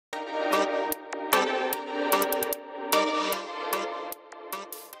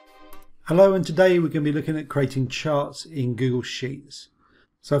Hello, and today we're going to be looking at creating charts in Google Sheets.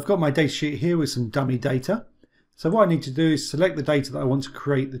 So I've got my data sheet here with some dummy data. So what I need to do is select the data that I want to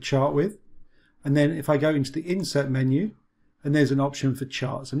create the chart with. And then if I go into the Insert menu, and there's an option for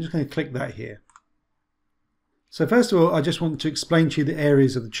charts. I'm just going to click that here. So first of all, I just want to explain to you the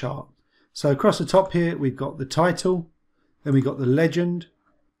areas of the chart. So across the top here, we've got the title, then we've got the legend,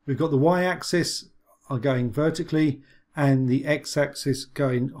 we've got the y-axis going vertically, and the x-axis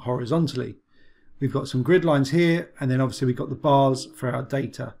going horizontally. We've got some grid lines here, and then obviously we've got the bars for our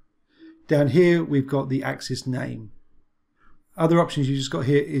data. Down here we've got the axis name. Other options you just got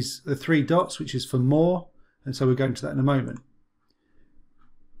here is the 3 dots, which is for more, and so we'll go into that in a moment.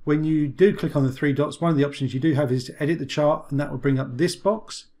 When you do click on the 3 dots, one of the options you do have is to edit the chart, and that will bring up this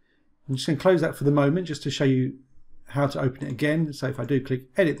box. I'm just going to close that for the moment just to show you how to open it again. So if I do click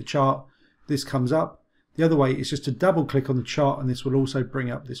edit the chart, this comes up. The other way is just to double click on the chart, and this will also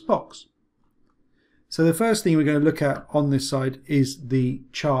bring up this box. So the first thing we're going to look at on this side is the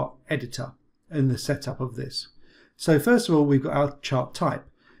chart editor and the setup of this. So first of all, we've got our chart type.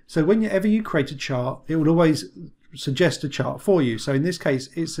 So whenever you create a chart, it will always suggest a chart for you. So in this case,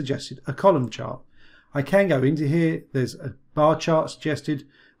 it suggested a column chart. I can go into here, there's a bar chart suggested,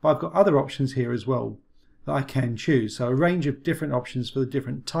 but I've got other options here as well that I can choose. So a range of different options for the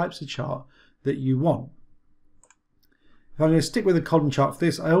different types of chart that you want. If I'm going to stick with a column chart for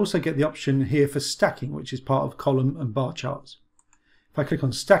this, I also get the option here for stacking, which is part of column and bar charts. If I click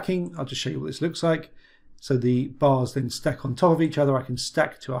on stacking, I'll just show you what this looks like. So the bars then stack on top of each other. I can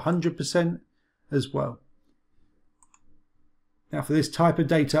stack to 100% as well. Now for this type of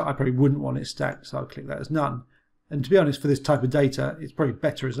data, I probably wouldn't want it stacked, so I'll click that as none. And to be honest, for this type of data, it's probably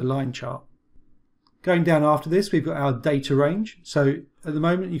better as a line chart. Going down after this, we've got our data range. So at the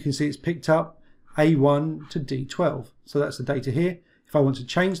moment, you can see it's picked up A1 to D12. So that's the data here. If I want to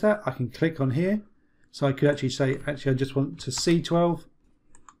change that, I can click on here. So I could actually say, I just want to C12.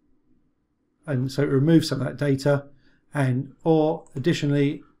 And so it removes some of that data. Or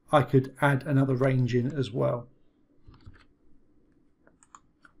additionally, I could add another range in as well.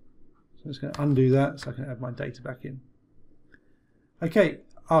 So I'm just going to undo that so I can add my data back in. Okay,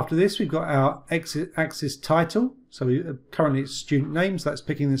 after this we've got our axis title. So currently it's student names. That's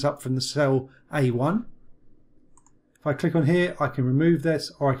picking this up from the cell A1. If I click on here, I can remove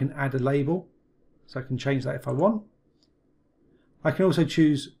this, or I can add a label. So I can change that if I want. I can also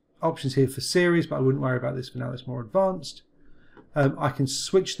choose options here for series, but I wouldn't worry about this for now, that's more advanced. I can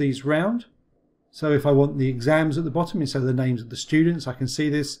switch these round. So if I want the exams at the bottom instead of the names of the students, I can see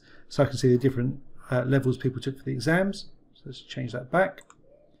this. So I can see the different levels people took for the exams. So let's change that back.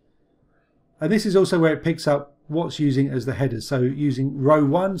 And this is also where it picks up what's using as the headers. So using row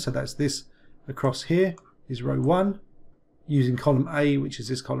 1, so that's this across here, is row 1. Using column A, which is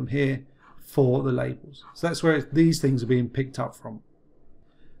this column here, for the labels. So that's where these things are being picked up from.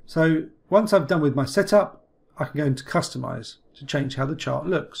 So once I've done with my setup, I can go into customize to change how the chart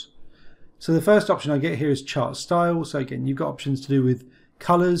looks. So the first option I get here is chart style. So again, you've got options to do with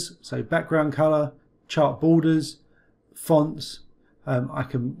colors, so background color, chart borders, fonts. I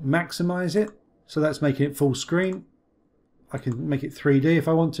can maximize it, so that's making it full screen. I can make it 3D if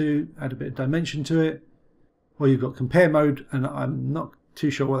I want to, add a bit of dimension to it. Or you've got compare mode, and I'm not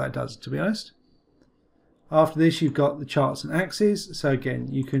too sure what that does, to be honest. After this, you've got the charts and axes. So again,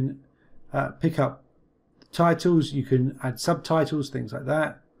 you can pick up the titles, you can add subtitles, things like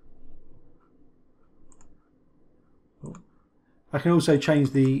that. I can also change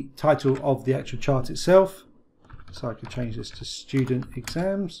the title of the actual chart itself. So I could change this to student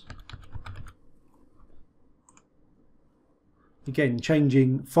exams. Again,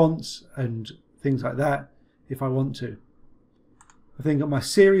 changing fonts and things like that if I want to. I've then got my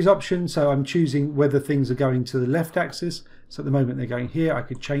series option, so I'm choosing whether things are going to the left axis. So at the moment they're going here. I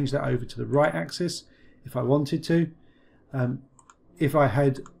could change that over to the right axis if I wanted to. If I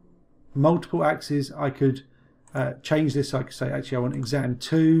had multiple axes, I could change this. So I could say, actually, I want exam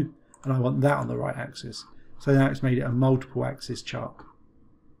 2, and I want that on the right axis. So now it's made it a multiple axis chart.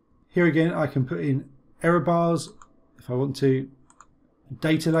 Here again, I can put in error bars if I want to,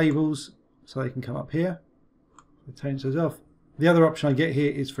 data labels, so they can come up here. Turn those off. The other option I get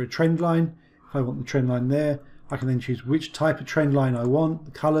here is for a trend line. If I want the trend line there, I can then choose which type of trend line I want,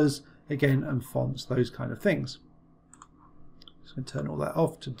 the colors, again, and fonts, those kind of things. So I'm going to turn all that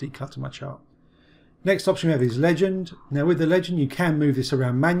off to declutter my chart. Next option we have is legend. Now with the legend, you can move this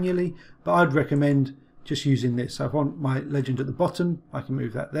around manually, but I'd recommend just using this. So if I want my legend at the bottom, I can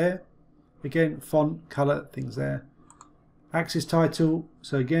move that there. Again, font, color, things there. Axis title.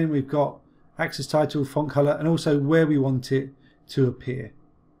 So again, we've got axis title, font color, and also where we want it to appear.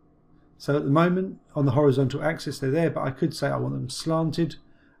 So at the moment on the horizontal axis they're there, but I could say I want them slanted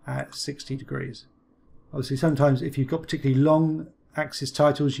at 60 degrees. Obviously sometimes if you've got particularly long axis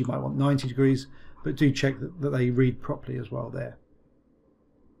titles you might want 90 degrees, but do check that they read properly as well there.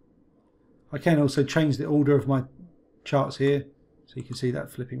 I can also change the order of my charts here, so you can see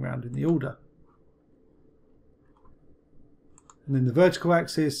that flipping around in the order. And then the vertical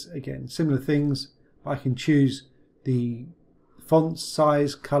axis, again similar things. I can choose the font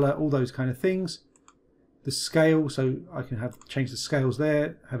size, color, all those kind of things. The scale, so I can change the scales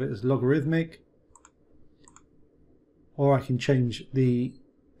there, have it as logarithmic, or I can change the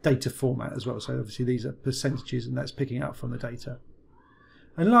data format as well. So obviously these are percentages and that's picking up from the data.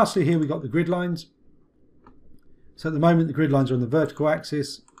 And lastly here we've got the grid lines. So at the moment the grid lines are on the vertical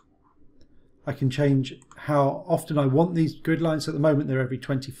axis. I can change how often I want these grid lines. So at the moment they're every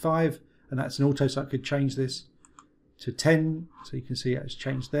 25 and that's an auto, so I could change this to 10, so you can see it's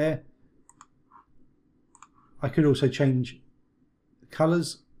changed there. I could also change the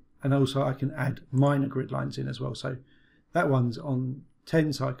colours, and also I can add minor grid lines in as well. So that one's on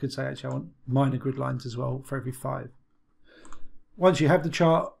 10, so I could say actually I want minor grid lines as well for every 5. Once you have the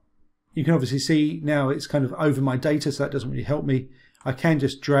chart, you can obviously see now it's kind of over my data, so that doesn't really help me. I can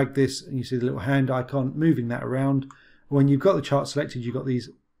just drag this and you see the little hand icon moving that around. When you've got the chart selected, you've got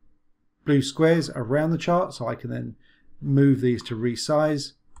these blue squares around the chart, so I can then move these to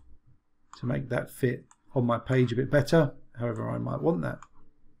resize to make that fit on my page a bit better, however I might want that.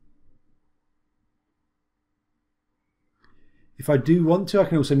 If I do want to, I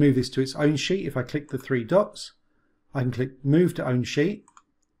can also move this to its own sheet. If I click the 3 dots, I can click move to own sheet,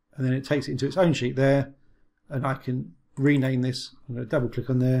 and then it takes it into its own sheet there, and I can rename this. I'm going to double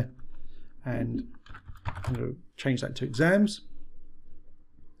click on there and I'm going to change that to exams.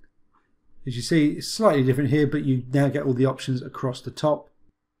 As you see, it's slightly different here, but you now get all the options across the top.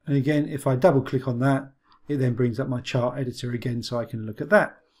 And again, if I double click on that, it then brings up my chart editor again, so I can look at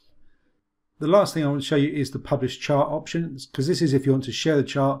that. The last thing I want to show you is the publish chart option, because this is if you want to share the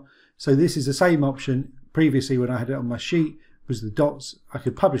chart. So this is the same option previously when I had it on my sheet, was the dots. I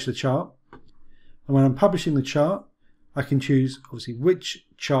could publish the chart. And when I'm publishing the chart, I can choose obviously which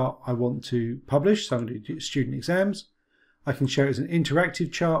chart I want to publish. So I'm going to do student exams. I can share it as an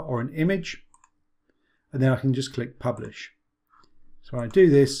interactive chart or an image, and then I can just click publish. So when I do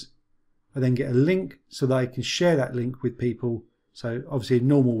this, I then get a link so that I can share that link with people. So obviously in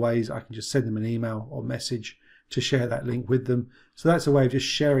normal ways I can just send them an email or message to share that link with them. So that's a way of just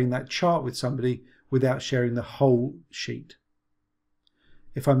sharing that chart with somebody without sharing the whole sheet.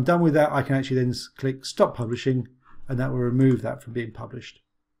 If I'm done with that, I can actually then click stop publishing, and that will remove that from being published.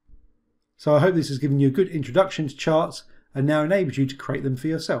 So I hope this has given you a good introduction to charts and now enables you to create them for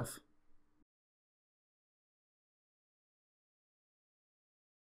yourself.